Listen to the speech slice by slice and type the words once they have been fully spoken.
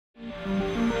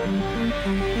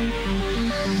Yes,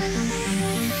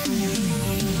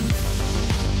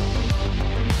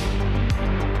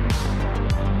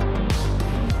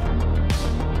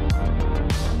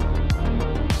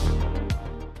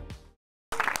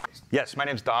 my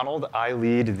name's Donald. I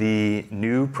lead the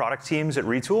new product teams at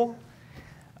Retool.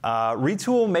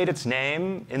 Retool made its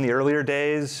name in the earlier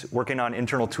days working on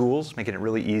internal tools, making it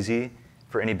really easy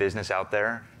for any business out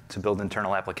there to build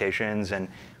internal applications. And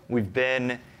we've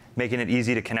been making it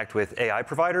easy to connect with AI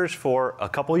providers for a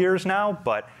couple years now,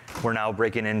 but we're now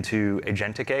breaking into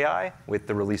agentic AI with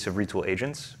the release of Retool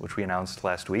Agents, which we announced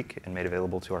last week and made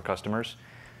available to our customers.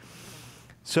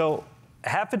 So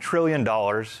 $500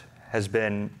 billion has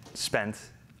been spent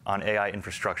on AI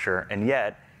infrastructure, and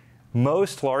yet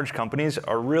most large companies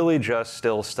are really just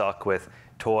still stuck with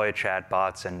toy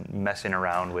chatbots and messing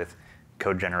around with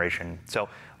code generation. So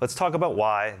let's talk about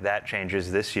why that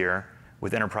changes this year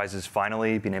with enterprises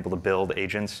finally being able to build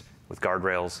agents with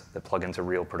guardrails that plug into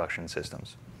real production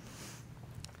systems.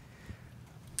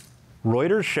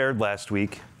 Reuters shared last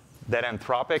week that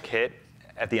Anthropic hit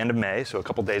at the end of May, so a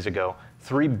couple days ago,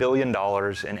 $3 billion in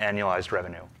annualized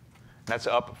revenue. That's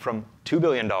up from $2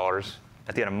 billion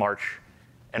at the end of March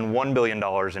and $1 billion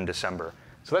in December.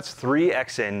 So that's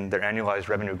 3xing their annualized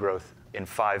revenue growth in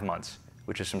 5 months,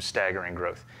 which is some staggering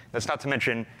growth. That's not to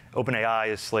mention OpenAI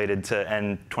is slated to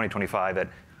end 2025 at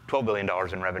 $12 billion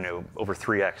in revenue, over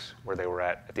 3x where they were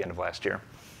at the end of last year.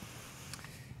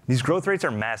 These growth rates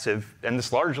are massive, and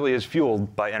this largely is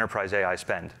fueled by enterprise AI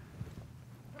spend.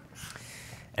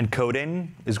 And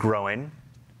coding is growing.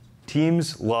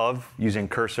 Teams love using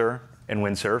Cursor and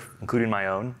Windsurf, including my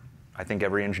own. I think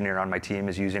every engineer on my team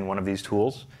is using one of these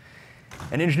tools.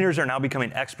 And engineers are now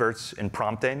becoming experts in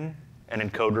prompting and in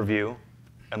code review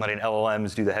and letting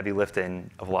LLMs do the heavy lifting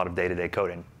of a lot of day-to-day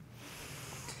coding.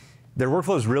 Their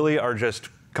workflows really are just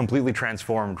completely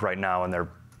transformed right now, and their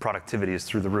productivity is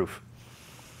through the roof.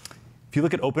 If you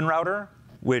look at OpenRouter,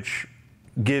 which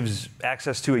gives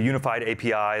access to a unified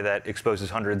API that exposes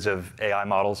hundreds of AI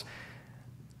models,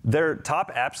 their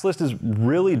top apps list is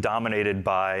really dominated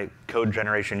by code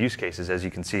generation use cases, as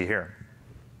you can see here.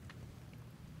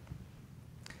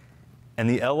 And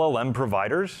the LLM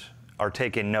providers are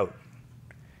taking note.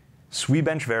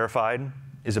 SWE-bench Verified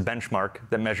is a benchmark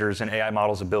that measures an AI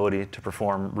model's ability to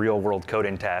perform real-world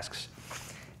coding tasks.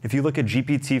 If you look at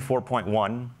GPT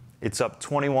 4.1, it's up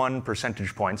 21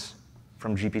 percentage points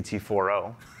from GPT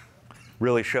 4.0,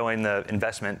 really showing the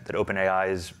investment that OpenAI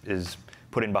is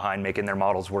putting behind making their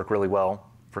models work really well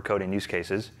for coding use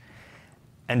cases.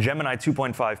 And Gemini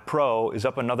 2.5 Pro is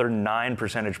up another 9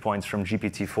 percentage points from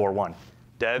GPT 4.1.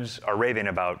 Devs are raving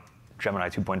about Gemini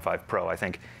 2.5 Pro. I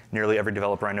think nearly every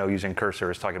developer I know using Cursor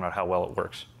is talking about how well it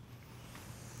works.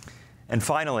 And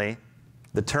finally,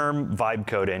 the term vibe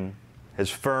coding has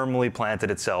firmly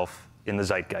planted itself in the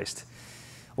zeitgeist.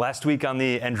 Last week on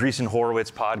the Andreessen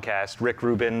Horowitz podcast, Rick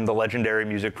Rubin, the legendary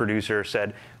music producer,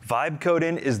 said, "Vibe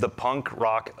coding is the punk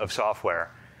rock of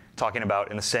software," talking about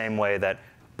in the same way that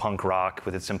punk rock,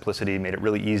 with its simplicity, made it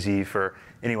really easy for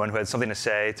anyone who had something to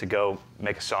say to go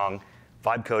make a song.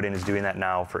 Vibe coding is doing that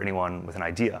now for anyone with an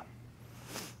idea.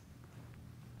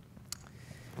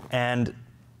 And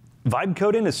vibe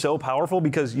coding is so powerful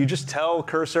because you just tell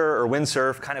Cursor or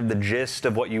Windsurf kind of the gist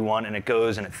of what you want, and it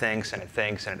goes and it thinks and it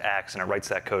thinks and it acts and it writes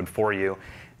that code for you.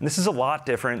 And this is a lot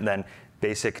different than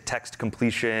basic text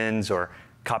completions or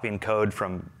copying code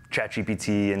from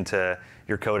ChatGPT into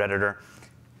your code editor.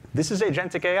 This is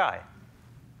agentic AI.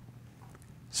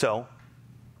 So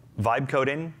vibe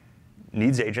coding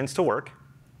needs agents to work.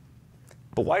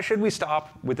 But why should we stop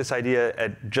with this idea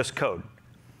at just code?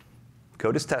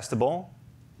 Code is testable.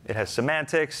 It has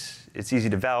semantics. It's easy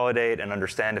to validate and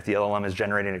understand if the LLM is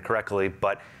generating it correctly.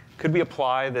 But could we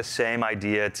apply the same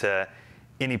idea to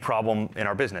any problem in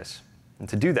our business? And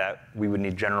to do that, we would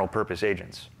need general purpose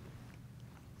agents.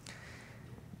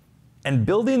 And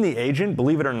building the agent,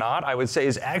 believe it or not, I would say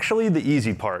is actually the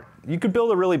easy part. You could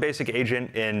build a really basic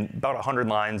agent in about 100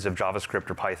 lines of JavaScript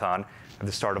or Python at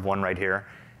the start of one right here.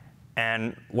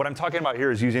 And what I'm talking about here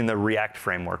is using the React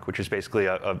framework, which is basically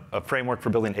a framework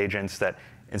for building agents that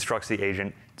instructs the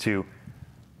agent to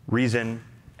reason,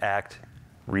 act,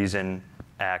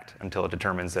 until it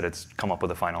determines that it's come up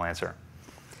with a final answer.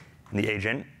 And the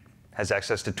agent has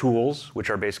access to tools,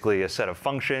 which are basically a set of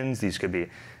functions. These could be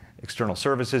external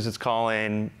services it's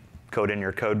calling, code in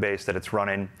your code base that it's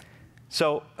running.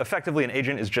 So effectively, an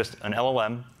agent is just an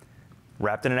LLM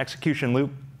wrapped in an execution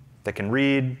loop that can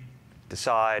read,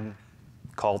 decide,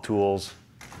 call tools,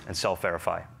 and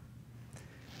self-verify.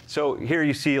 So here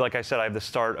you see, like I said, I have the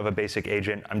start of a basic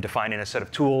agent. I'm defining a set of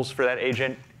tools for that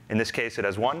agent In this case, it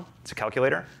has one. It's a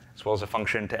calculator, as well as a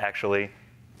function to actually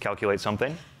calculate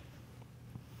something.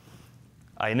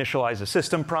 I initialize a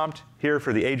system prompt here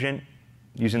for the agent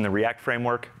using the React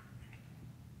framework.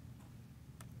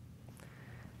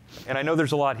 And I know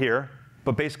there's a lot here,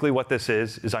 but basically what this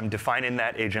is I'm defining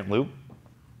that agent loop.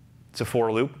 It's a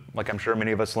for loop, like I'm sure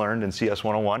many of us learned in CS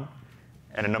 101,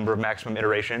 and a number of maximum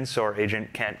iterations, so our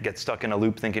agent can't get stuck in a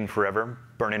loop thinking forever,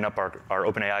 burning up our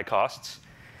OpenAI costs.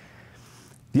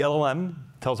 The LLM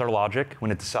tells our logic when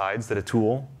it decides that a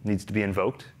tool needs to be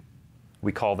invoked.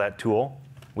 We call that tool.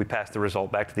 We pass the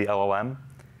result back to the LLM,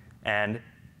 and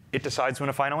it decides when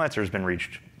a final answer has been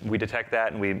reached. We detect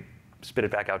that, and we spit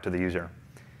it back out to the user.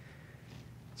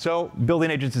 So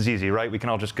building agents is easy, right? We can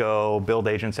all just go build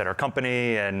agents at our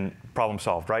company and problem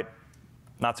solved, right?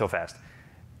 Not so fast.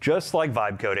 Just like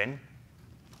vibe coding,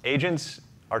 agents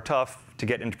are tough to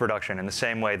get into production in the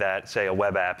same way that, say, a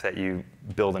web app that you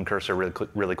build in Cursor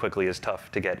really quickly is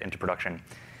tough to get into production.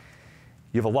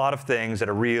 You have a lot of things at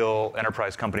a real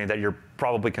enterprise company that you're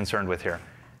probably concerned with here.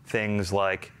 Things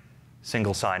like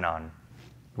single sign-on,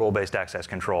 role-based access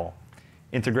control,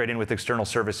 integrating with external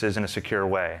services in a secure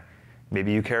way.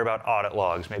 Maybe you care about audit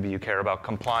logs. Maybe you care about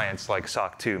compliance like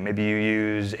SOC 2. Maybe you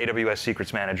use AWS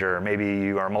Secrets Manager. Maybe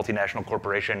you are a multinational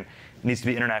corporation. It needs to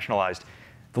be internationalized.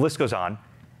 The list goes on.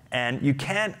 And you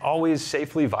can't always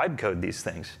safely vibe code these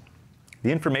things.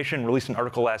 The Information released an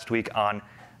article last week on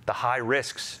the high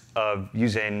risks of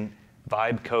using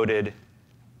vibe-coded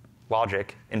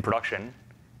logic in production,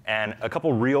 and a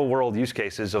couple real-world use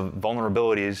cases of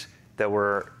vulnerabilities that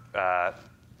were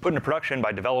put into production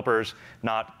by developers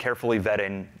not carefully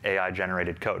vetting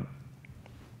AI-generated code.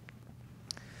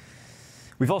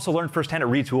 We've also learned firsthand at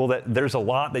Retool that there's a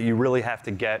lot that you really have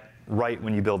to get right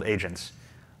when you build agents.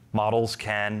 Models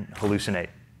can hallucinate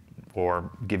or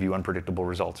give you unpredictable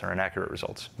results or inaccurate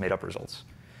results, made-up results.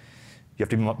 You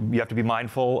have to be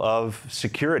mindful of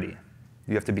security.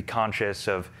 You have to be conscious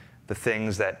of the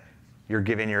things that you're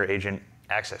giving your agent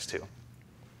access to.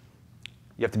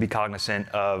 You have to be cognizant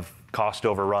of cost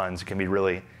overruns. It can be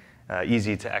really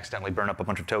easy to accidentally burn up a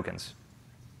bunch of tokens.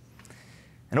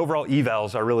 And overall,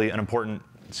 evals are really an important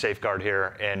safeguard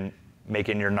here in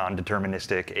making your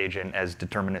non-deterministic agent as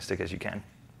deterministic as you can.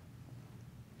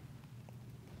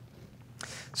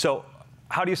 So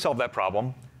how do you solve that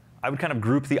problem? I would kind of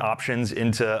group the options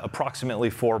into approximately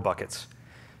 4 buckets.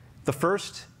 The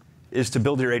first is to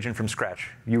build your agent from scratch.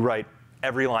 You write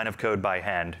every line of code by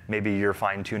hand. Maybe you're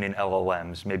fine-tuning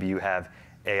LLMs. Maybe you have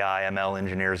AI, ML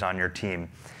engineers on your team.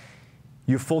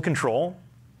 You have full control,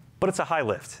 but it's a high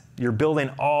lift. You're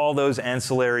building all those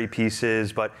ancillary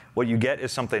pieces, but what you get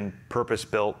is something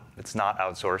purpose-built. It's not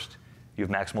outsourced. You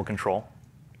have maximal control.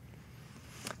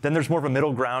 Then there's more of a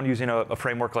middle ground using a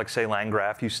framework like, say,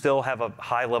 LangGraph. You still have a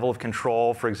high level of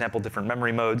control, for example, different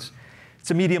memory modes.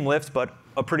 It's a medium lift, but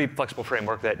a pretty flexible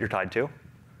framework that you're tied to.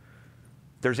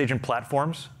 There's agent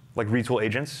platforms, like Retool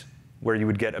agents, where you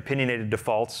would get opinionated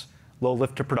defaults, low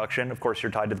lift to production. Of course,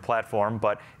 you're tied to the platform,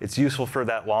 but it's useful for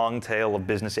that long tail of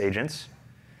business agents.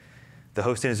 The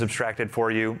hosting is abstracted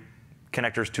for you.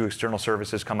 Connectors to external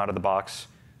services come out of the box.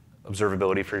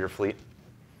 Observability for your fleet.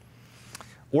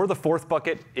 Or the fourth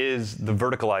bucket is the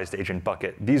verticalized agent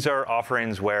bucket. These are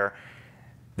offerings where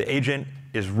the agent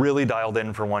is really dialed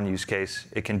in for one use case.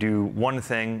 It can do one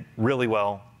thing really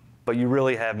well, but you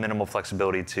really have minimal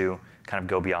flexibility to kind of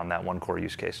go beyond that one core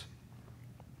use case.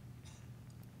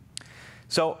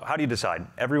 So how do you decide?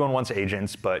 Everyone wants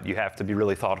agents, but you have to be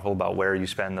really thoughtful about where you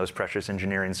spend those precious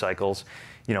engineering cycles.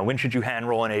 When should you hand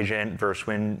roll an agent versus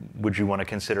when would you want to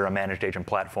consider a managed agent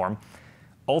platform?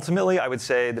 Ultimately, I would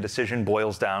say the decision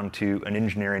boils down to an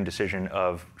engineering decision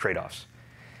of trade-offs.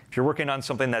 If you're working on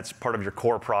something that's part of your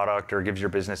core product or gives your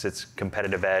business its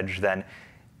competitive edge, then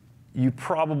you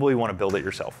probably want to build it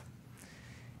yourself.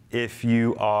 If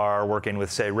you are working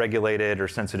with, say, regulated or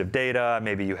sensitive data,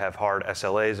 maybe you have hard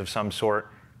SLAs of some sort,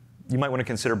 you might want to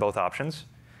consider both options.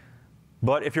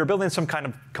 But if you're building some kind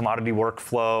of commodity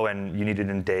workflow and you need it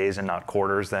in days and not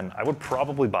quarters, then I would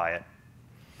probably buy it.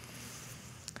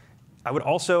 I would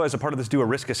also, as a part of this, do a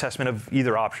risk assessment of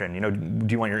either option.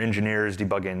 Do you want your engineers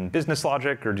debugging business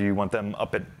logic, or do you want them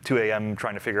up at 2 a.m.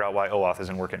 trying to figure out why OAuth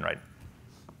isn't working right?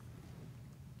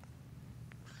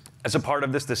 As a part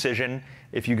of this decision,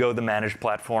 if you go the managed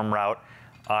platform route,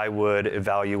 I would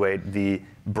evaluate the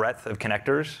breadth of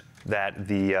connectors that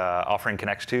the offering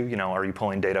connects to. Are you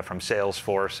pulling data from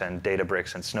Salesforce and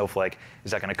Databricks and Snowflake?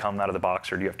 Is that going to come out of the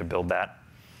box, or do you have to build that?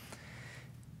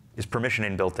 Is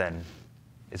permissioning built in?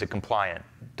 Is it compliant?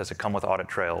 Does it come with audit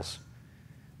trails?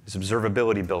 Is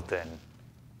observability built in?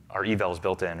 Are evals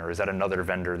built in? Or is that another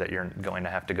vendor that you're going to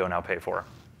have to go now pay for?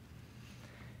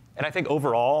 And I think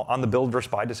overall, on the build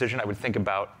versus buy decision, I would think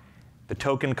about the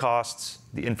token costs,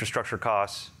 the infrastructure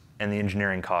costs, and the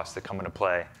engineering costs that come into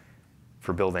play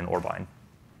for building or buying.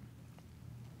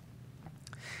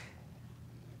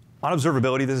 On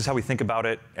observability, this is how we think about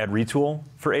it at Retool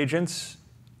for agents.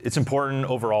 It's important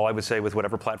overall, I would say, with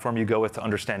whatever platform you go with to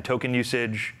understand token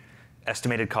usage,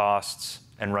 estimated costs,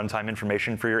 and runtime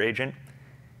information for your agent.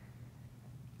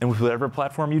 And with whatever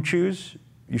platform you choose,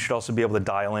 you should also be able to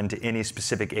dial into any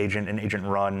specific agent and agent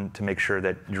run to make sure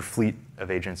that your fleet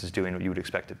of agents is doing what you would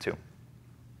expect it to.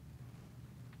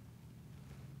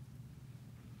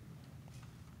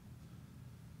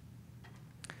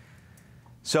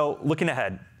 So looking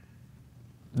ahead,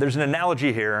 there's an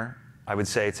analogy here, I would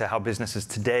say, to how businesses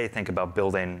today think about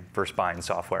building versus buying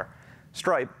software.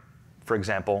 Stripe, for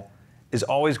example, is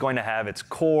always going to have its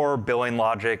core billing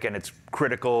logic and its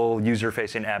critical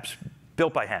user-facing apps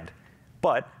built by hand.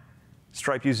 But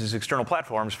Stripe uses external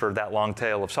platforms for that long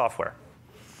tail of software.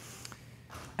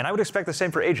 And I would expect the same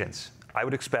for agents. I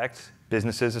would expect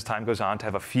businesses, as time goes on, to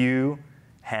have a few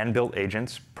hand-built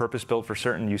agents, purpose-built for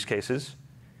certain use cases,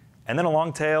 and then a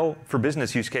long tail for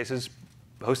business use cases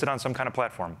hosted on some kind of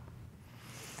platform.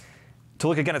 To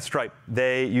look again at Stripe,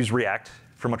 they use React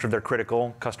for much of their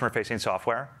critical customer-facing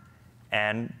software,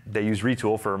 and they use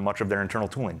Retool for much of their internal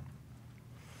tooling.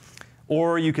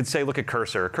 Or you could say, look at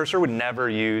Cursor. Cursor would never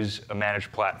use a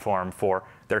managed platform for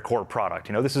their core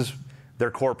product. This is their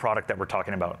core product that we're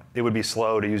talking about. It would be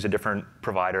slow to use a different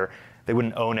provider. They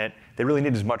wouldn't own it. They really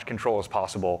need as much control as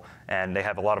possible, and they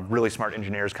have a lot of really smart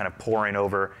engineers kind of poring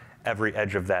over every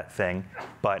edge of that thing.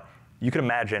 But you can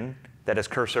imagine that as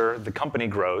Cursor, the company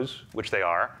grows, which they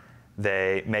are,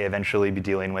 they may eventually be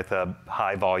dealing with a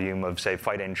high volume of, say,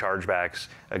 fight-in chargebacks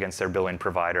against their billing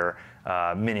provider,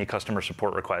 many customer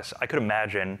support requests. I could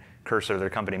imagine Cursor, their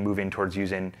company, moving towards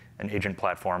using an agent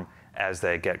platform as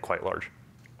they get quite large.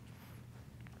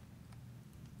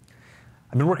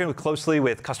 I've been working closely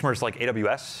with customers like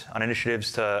AWS on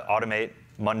initiatives to automate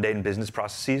mundane business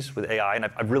processes with AI, and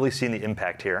I've really seen the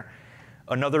impact here.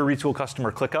 Another Retool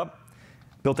customer, ClickUp,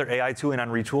 built their AI tooling on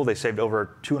Retool. They saved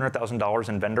over $200,000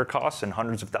 in vendor costs and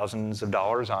hundreds of thousands of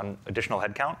dollars on additional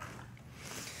headcount.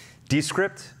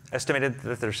 Descript estimated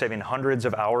that they're saving hundreds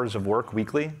of hours of work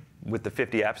weekly with the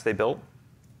 50 apps they built.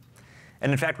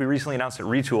 And in fact, we recently announced at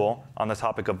Retool on the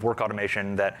topic of work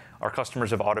automation that our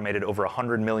customers have automated over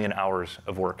 100 million hours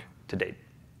of work to date.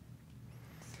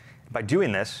 By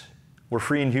doing this, we're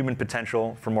freeing human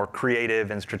potential for more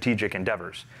creative and strategic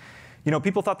endeavors.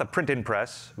 People thought the printing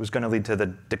press was going to lead to the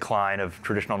decline of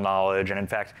traditional knowledge, and in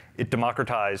fact, it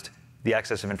democratized the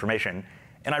access of information.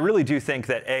 And I really do think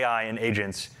that AI and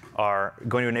agents are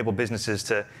going to enable businesses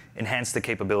to enhance the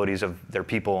capabilities of their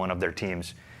people and of their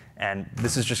teams. And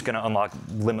this is just going to unlock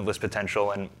limitless potential,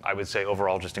 and I would say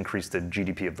overall just increase the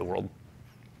GDP of the world.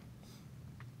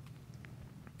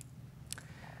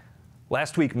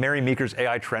 Last week, Mary Meeker's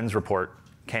AI Trends report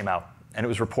came out, and it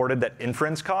was reported that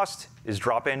inference cost is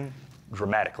dropping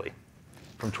dramatically.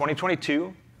 From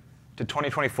 2022 to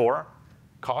 2024,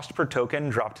 cost per token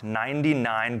dropped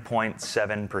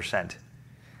 99.7%.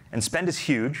 And spend is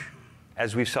huge,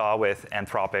 as we saw with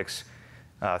Anthropic's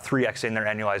 3xing their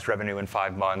annualized revenue in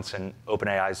 5 months and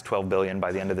OpenAI's $12 billion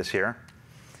by the end of this year.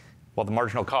 While the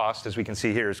marginal cost, as we can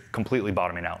see here, is completely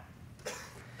bottoming out.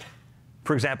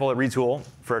 For example, at Retool,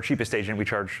 for our cheapest agent, we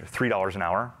charge $3 an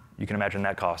hour. You can imagine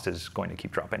that cost is going to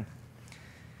keep dropping.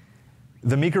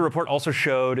 The Meeker report also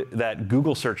showed that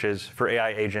Google searches for AI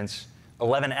agents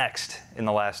 11x'd in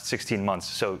the last 16 months,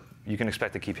 so you can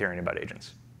expect to keep hearing about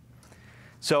agents.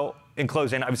 So in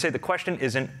closing, I would say the question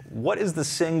isn't, what is the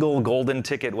single golden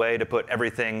ticket way to put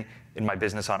everything in my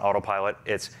business on autopilot?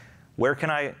 It's, where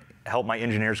can I help my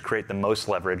engineers create the most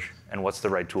leverage, and what's the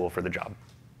right tool for the job?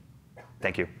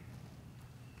 Thank you.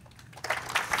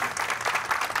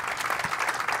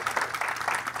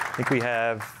 I think we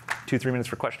have 2-3 minutes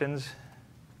for questions.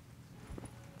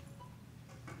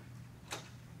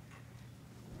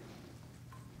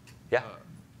 Yeah.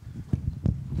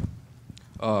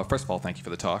 First of all, thank you for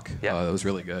the talk. Yeah. That was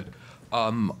really good.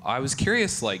 I was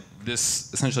curious,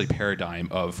 this essentially paradigm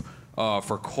of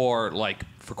for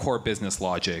core business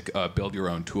logic, build your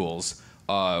own tools,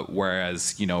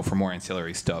 whereas for more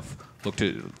ancillary stuff, looked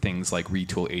at things like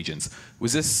Retool agents.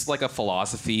 Was this a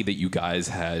philosophy that you guys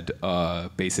had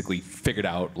basically figured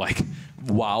out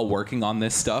while working on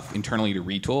this stuff internally to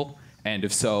Retool? And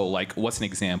if so, what's an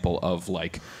example of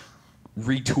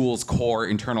Retool's core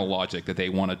internal logic that they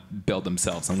want to build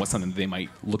themselves, and what's something that they might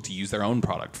look to use their own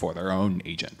product for, their own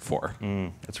agent for?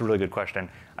 That's a really good question.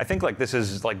 I think like this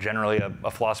is like generally a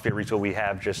philosophy at Retool we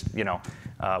have. Just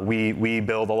we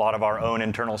build a lot of our own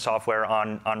internal software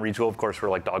on Retool. Of course, we're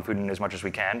like dogfooding as much as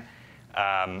we can.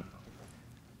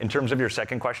 In terms of your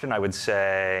second question, I would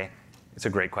say it's a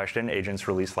great question. Agents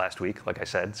released last week, like I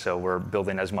said, so we're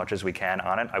building as much as we can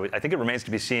on it. I think it remains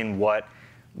to be seen what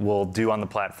we'll do on the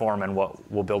platform and what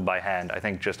we'll build by hand. I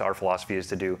think just our philosophy is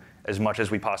to do as much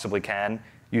as we possibly can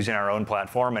using our own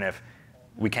platform, and if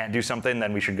we can't do something,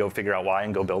 then we should go figure out why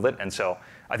and go build it. And so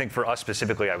I think for us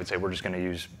specifically, I would say we're just going to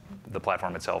use the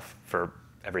platform itself for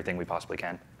everything we possibly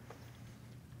can.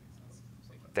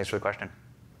 Thanks for the question.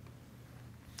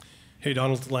 Hey,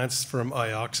 Donald Lance from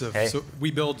IOXIV. Hey. So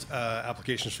we build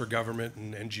applications for government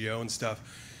and NGO and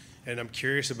stuff. And I'm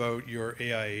curious about your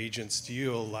AI agents. Do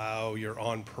you allow your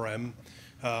on-prem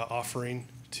offering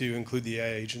to include the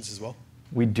AI agents as well?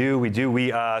 We do. So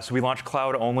we launched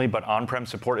cloud only, but on-prem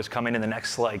support is coming in the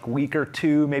next like week or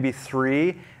two, maybe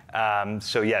 3.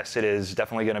 So yes, it is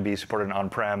definitely going to be supported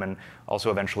on-prem and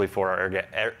also eventually for our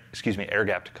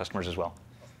air-gapped customers as well.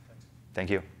 Thank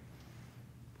you.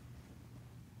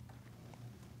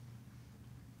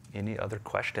 Any other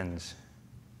questions?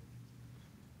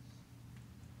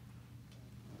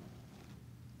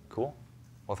 Cool.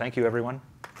 Well, thank you, everyone.